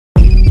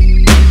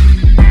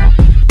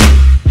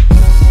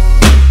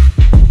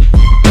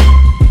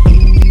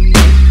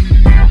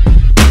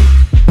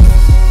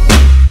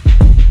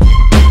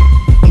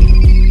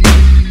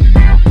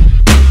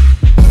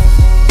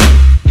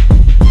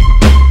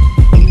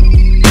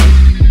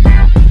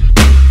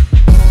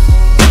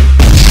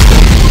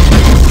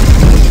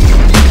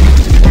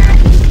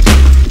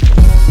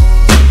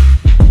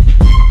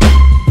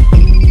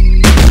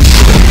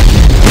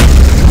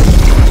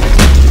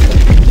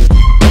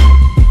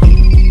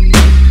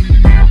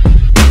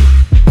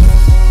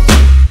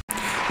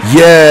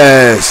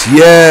Yes,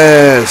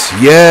 yes,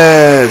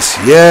 yes,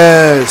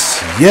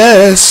 yes,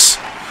 yes.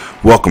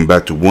 Welcome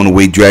back to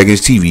 108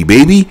 Dragons TV,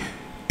 baby.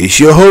 It's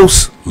your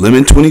host,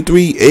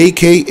 Lemon23,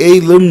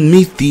 aka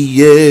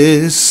Lemetheus,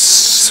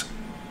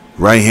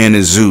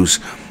 right-handed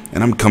Zeus,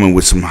 and I'm coming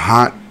with some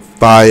hot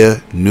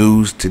fire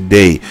news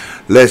today.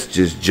 Let's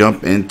just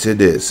jump into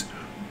this.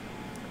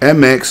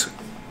 MX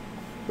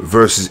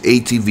versus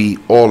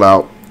ATV All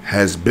Out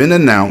has been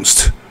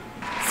announced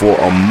for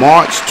a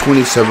March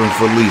 27th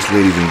release,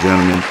 ladies and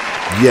gentlemen.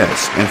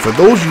 Yes, and for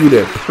those of you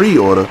that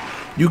pre-order,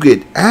 you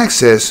get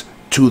access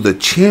to the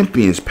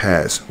Champions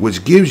Pass,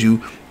 which gives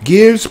you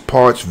gears,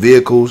 parts,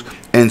 vehicles,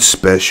 and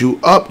special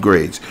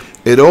upgrades.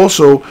 It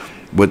also,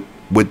 with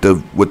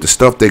the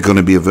stuff that's going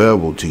to be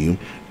available to you,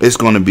 it's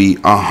going to be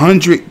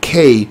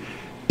 100K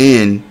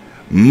in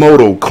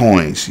Moto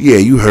coins. Yeah,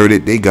 you heard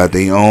it. They got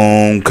their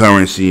own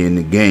currency in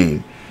the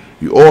game.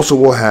 You also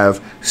will have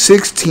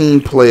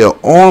 16-player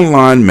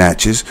online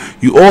matches.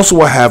 You also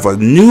will have a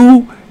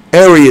new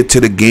area to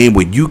the game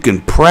where you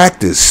can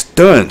practice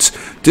stunts.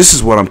 This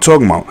is what I'm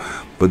talking about.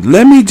 But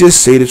let me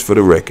just say this for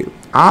the record.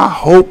 I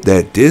hope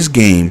that this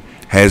game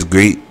has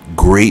great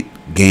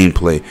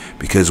gameplay,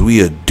 because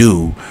we are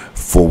due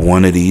for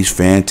one of these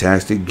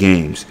fantastic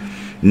games.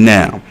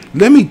 Now,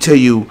 let me tell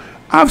you,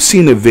 I've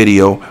seen a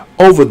video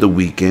over the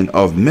weekend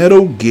of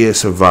Metal Gear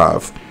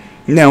Survive.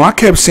 Now, I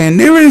kept saying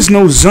there is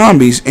no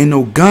zombies in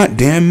no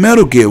goddamn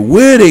Metal Gear.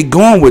 Where are they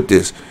going with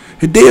this?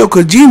 Hideo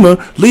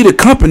Kojima lead a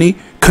company,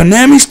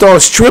 Konami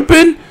starts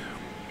tripping?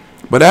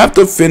 But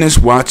after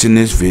finished watching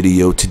this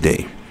video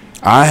today,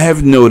 I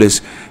have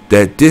noticed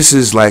that this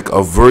is like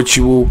a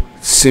virtual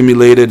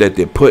simulator that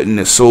they're putting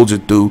the soldier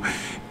through,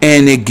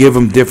 and they give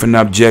them different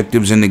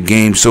objectives in the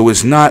game. So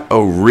it's not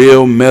a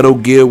real Metal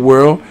Gear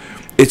world.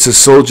 It's a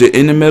soldier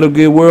in the Metal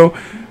Gear world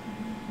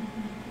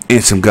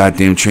in some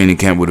goddamn training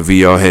camp with a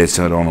VR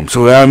headset on them.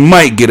 So I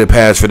might get a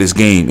pass for this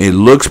game. It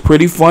looks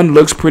pretty fun,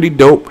 looks pretty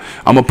dope.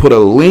 I'm going to put a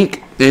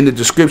link in the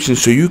description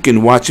so you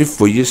can watch it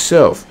for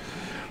yourself.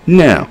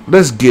 Now,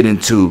 let's get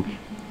into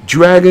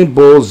Dragon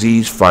Ball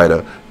Z's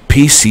Fighter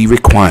PC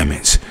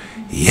requirements.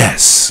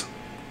 Yes.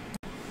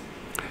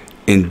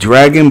 In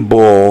Dragon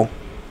Ball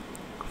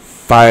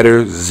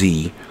Fighter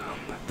Z,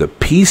 the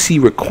PC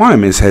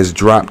requirements has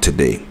dropped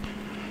today.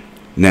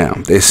 Now,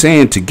 they're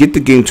saying to get the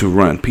game to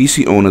run,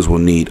 PC owners will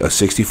need a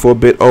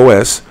 64-bit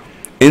OS,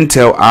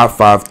 Intel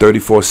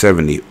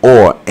i5-3470,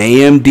 or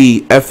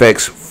AMD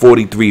FX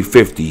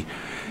 4350,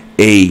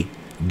 a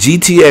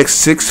GTX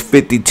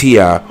 650 Ti,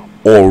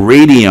 or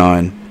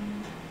Radeon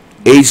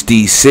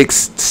HD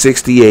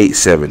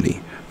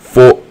 6870,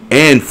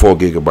 and 4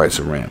 GB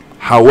of RAM.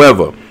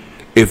 However,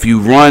 if you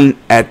run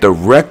at the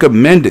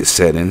recommended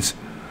settings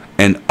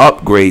and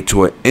upgrade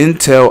to an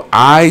Intel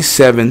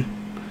i7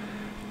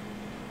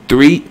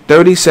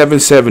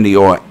 3770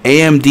 or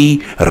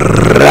AMD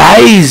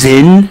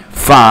Ryzen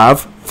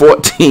 5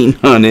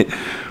 1400,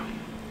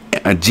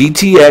 a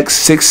GTX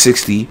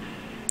 660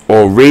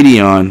 or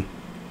Radeon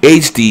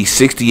HD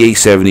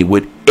 6870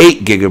 with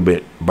 8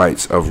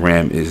 GB of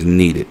RAM is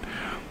needed.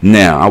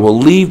 Now, I will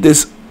leave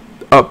this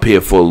up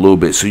here for a little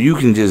bit so you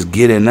can just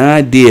get an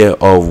idea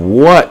of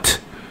what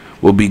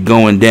will be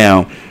going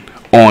down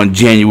on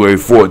January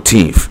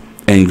 14th.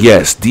 And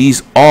yes,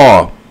 these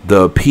are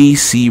the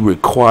PC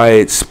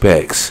required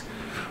specs.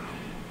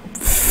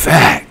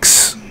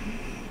 Facts.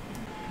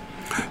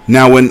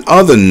 Now, in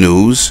other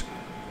news,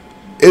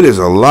 it is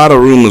a lot of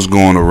rumors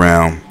going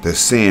around that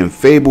saying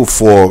Fable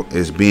 4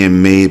 is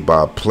being made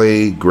by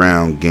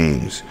Playground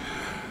Games.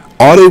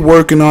 Are they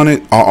working on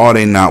it, or are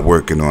they not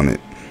working on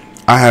it?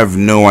 I have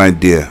no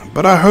idea,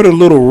 but I heard a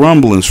little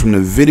rumblings from the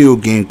video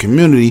game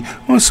community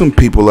on some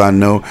people I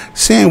know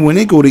saying when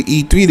they go to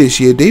E3 this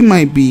year, they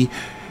might be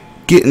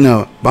getting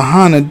a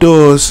behind the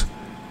doors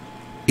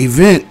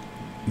event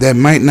that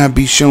might not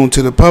be shown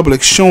to the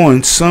public,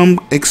 showing some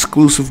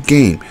exclusive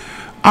game.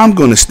 I'm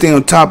going to stay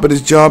on top of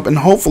this job, and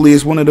hopefully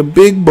it's one of the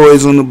big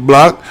boys on the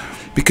block,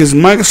 because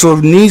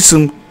Microsoft needs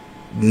some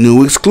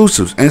new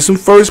exclusives and some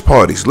first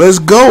parties. Let's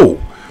go.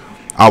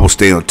 I will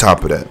stay on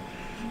top of that.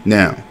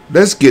 Now,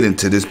 let's get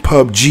into this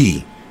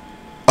PUBG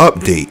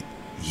update.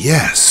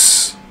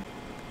 Yes,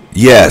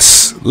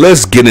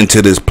 let's get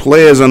into this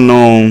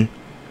PlayerUnknown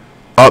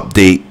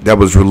update that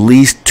was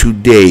released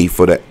today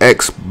for the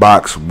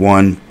Xbox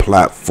One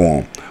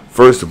platform.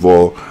 First of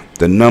all,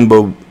 the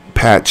number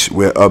patch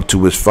we're up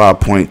to is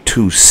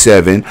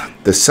 5.27.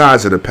 The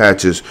size of the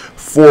patch is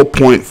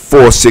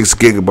 4.46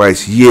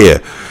 gigabytes. Yeah,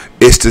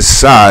 it's the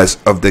size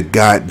of the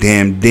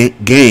goddamn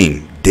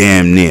game,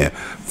 damn near.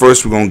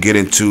 First, we're going to get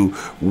into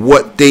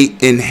what they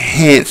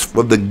enhanced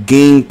for the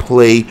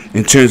gameplay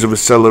in terms of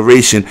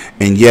acceleration.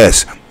 And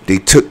yes, they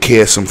took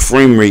care of some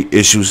frame rate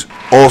issues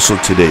also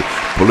today.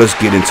 But let's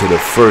get into the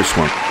first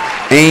one.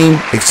 Aim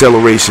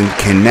acceleration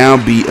can now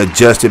be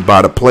adjusted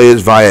by the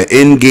players via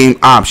in-game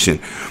option.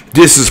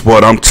 This is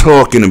what I'm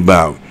talking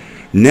about.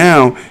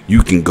 Now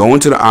you can go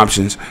into the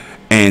options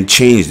and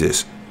change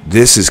this.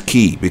 This is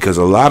key, because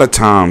a lot of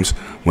times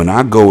when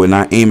I go and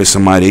I aim at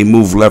somebody, they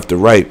move left or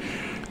right.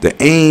 The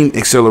aim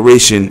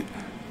acceleration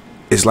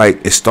is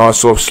like it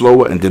starts off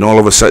slower and then all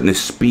of a sudden it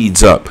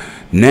speeds up.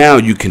 Now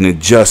you can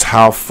adjust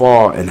how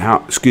far and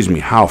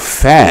how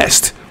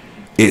fast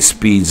it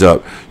speeds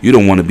up. You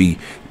don't want to be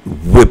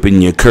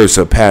whipping your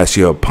cursor past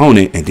your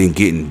opponent and then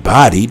getting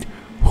bodied.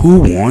 Who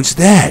wants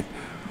that?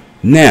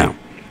 Now,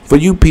 for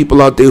you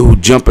people out there who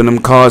jump in them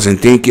cars and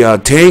think y'all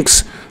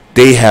tanks,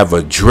 they have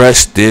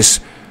addressed this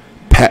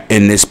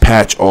in this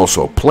patch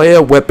also.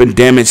 Player weapon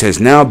damage has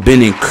now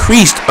been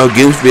increased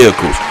against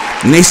vehicles,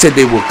 and they said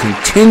they will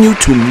continue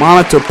to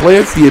monitor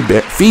player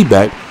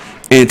feedback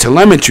and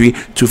telemetry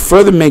to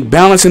further make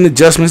balancing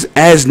adjustments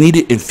as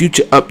needed in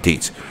future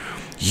updates.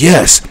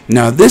 Yes,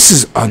 now this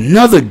is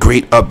another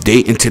great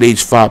update in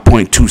today's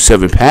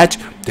 5.27 patch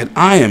that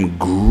I am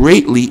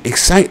greatly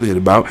excited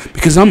about,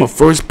 because I'm a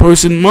first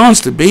person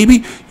monster,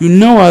 baby. You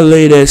know I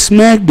lay that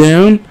smack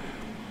down.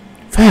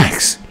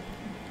 Facts.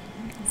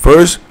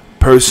 First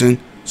person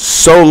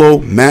solo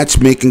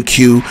matchmaking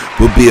queue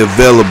will be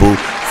available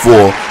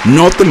for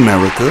North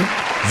America,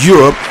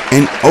 Europe,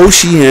 and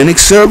Oceanic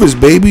servers,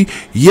 baby.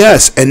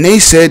 Yes, and they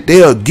said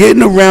they are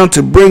getting around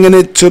to bringing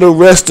it to the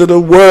rest of the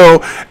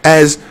world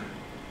as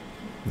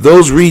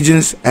those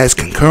regions as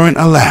concurrent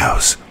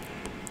allows.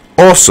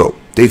 Also,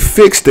 they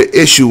fixed the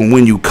issue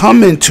when you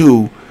come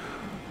into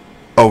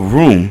a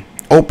room,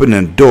 open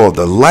the door,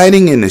 the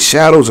lighting and the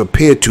shadows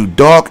appear too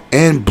dark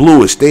and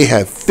bluish. They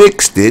have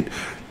fixed it.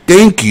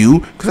 Thank you.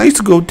 Because I used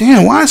to go,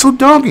 damn, why is it so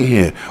dark in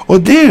here? Or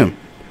damn,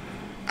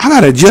 I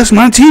gotta adjust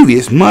my TV.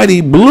 It's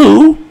mighty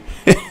blue.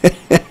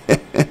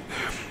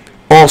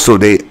 Also,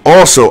 they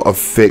also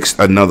fixed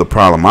another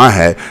problem I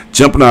had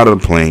jumping out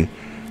of the plane.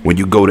 When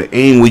you go to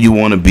aim where you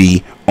want to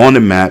be on the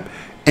map,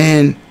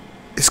 and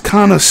it's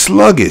kind of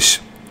sluggish.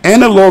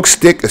 Analog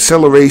stick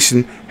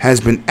acceleration has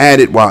been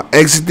added while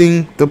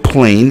exiting the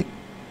plane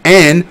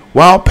and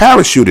while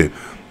parachuting.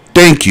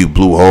 Thank you,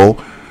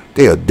 Bluehole.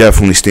 They are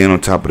definitely staying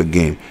on top of the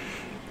game.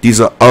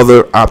 These are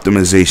other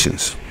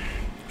optimizations.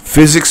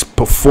 Physics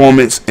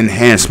performance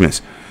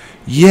enhancements.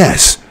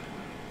 Yes,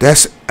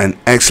 that's an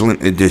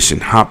excellent addition.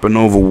 Hopping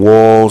over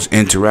walls,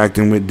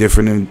 interacting with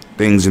different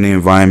things in the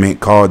environment,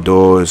 car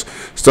doors,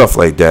 stuff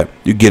like that.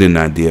 You get an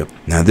idea.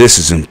 Now this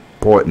is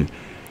important.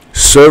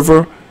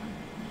 Server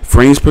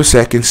frames per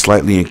second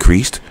slightly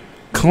increased.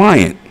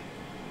 Client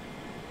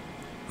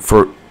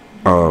for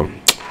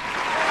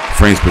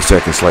frames per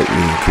second slightly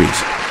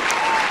increased.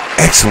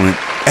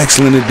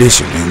 Excellent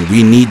addition, and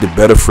we need the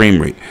better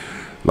frame rate.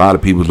 A lot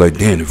of people's like,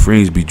 damn, the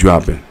frames be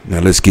dropping. Now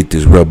let's get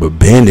this rubber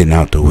banding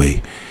out the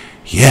way.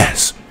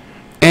 Yes,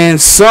 and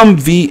some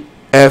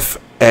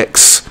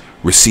VFX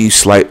receive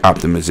slight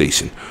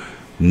optimization.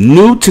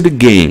 New to the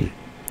game,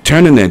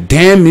 turning the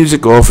damn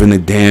music off in the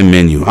damn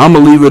menu. I'm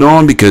gonna leave it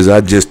on because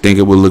I just think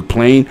it will look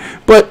plain,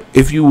 but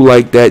if you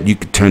like that, you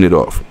can turn it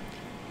off.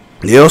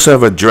 They also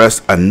have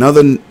addressed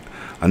another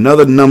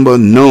number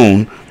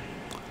known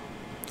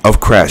of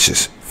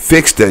crashes.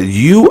 Fixed the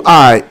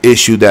UI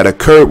issue that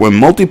occurred when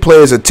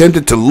multiplayers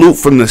attempted to loot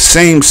from the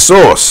same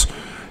source.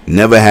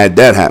 Never had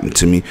that happen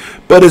to me,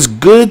 but it's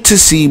good to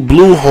see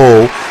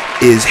Bluehole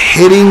is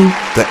hitting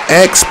the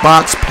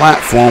Xbox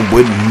platform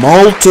with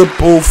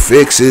multiple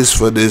fixes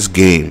for this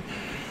game.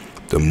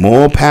 The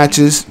more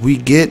patches we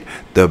get,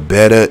 the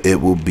better it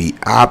will be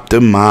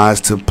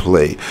optimized to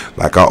play.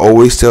 Like I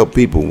always tell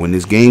people, when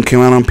this game came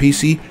out on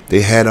PC,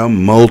 they had a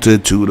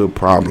multitude of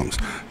problems.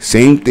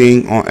 Same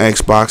thing on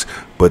Xbox,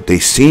 but they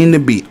seem to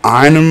be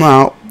ironing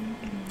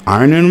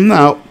them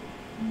out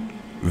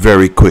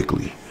very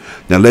quickly.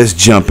 Now let's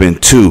jump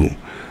into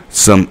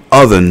some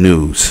other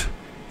news.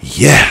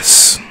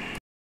 Yes.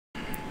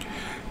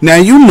 Now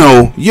you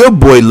know your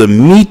boy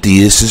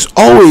Lemetheus is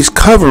always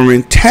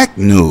covering tech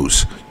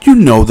news. You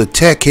know the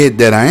tech head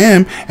that I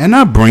am, and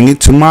I bring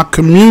it to my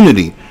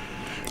community.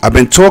 I've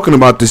been talking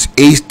about this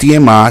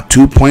HDMI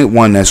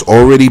 2.1 that's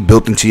already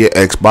built into your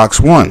Xbox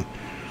One.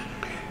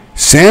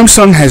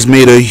 Samsung has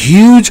made a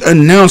huge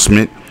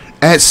announcement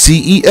at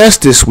CES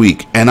this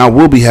week, and I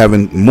will be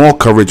having more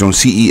coverage on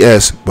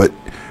CES, but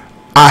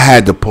I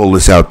had to pull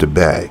this out the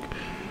bag.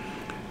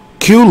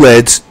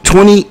 QLED's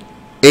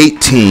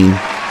 2018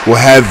 will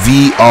have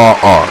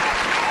VRR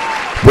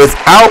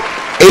without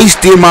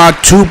HDMI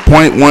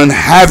 2.1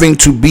 having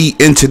to be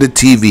into the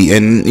TV.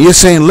 And you're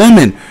saying,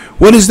 Lemon,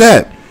 what is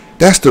that?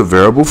 That's the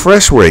variable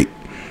refresh rate.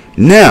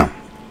 Now,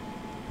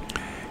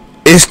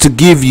 it's to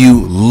give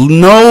you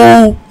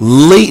no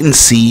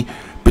latency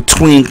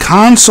between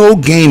console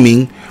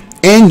gaming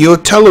and your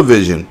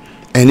television.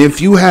 And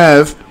if you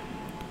have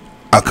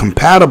a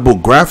compatible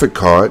graphic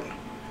card,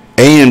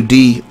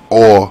 AMD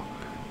or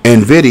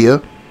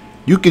Nvidia,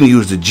 you can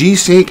use the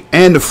G-Sync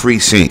and the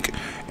FreeSync.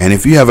 And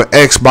if you have an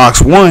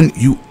Xbox One,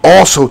 you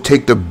also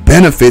take the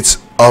benefits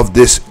of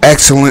this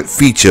excellent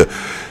feature.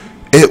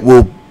 It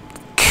will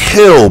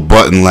kill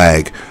button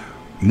lag.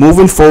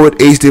 Moving forward,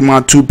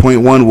 HDMI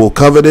 2.1 will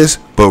cover this,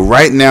 but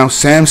right now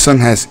Samsung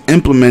has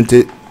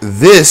implemented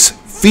this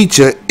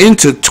feature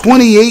into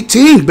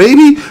 2018,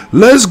 baby.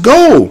 Let's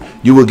go.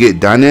 You will get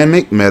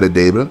dynamic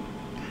metadata,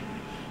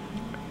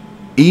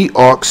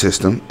 eARC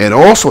system and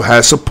also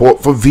has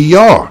support for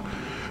VR,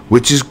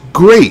 which is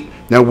great.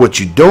 Now what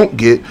you don't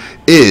get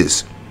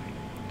is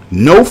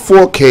no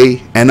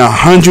 4K and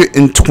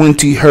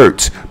 120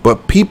 hertz,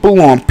 but people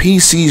on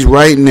PCs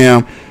right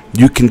now,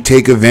 you can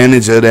take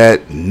advantage of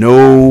that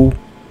no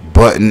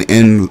button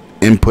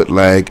input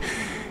lag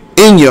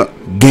in your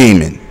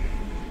gaming.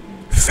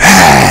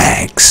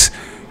 Facts.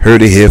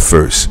 Heard it here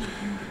first.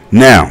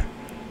 Now,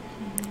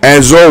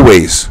 as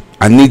always,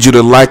 I need you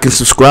to like and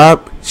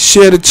subscribe,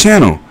 share the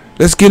channel.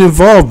 Let's get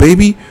involved,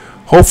 baby.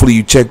 Hopefully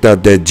you checked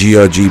out that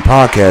GRG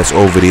podcast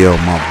over there on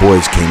my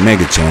boys K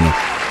Mega channel.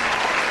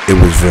 It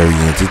was very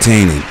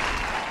entertaining.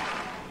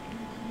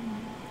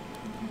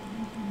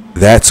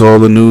 That's all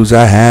the news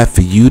I have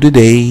for you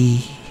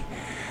today.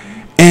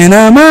 And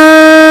I'm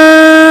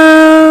out.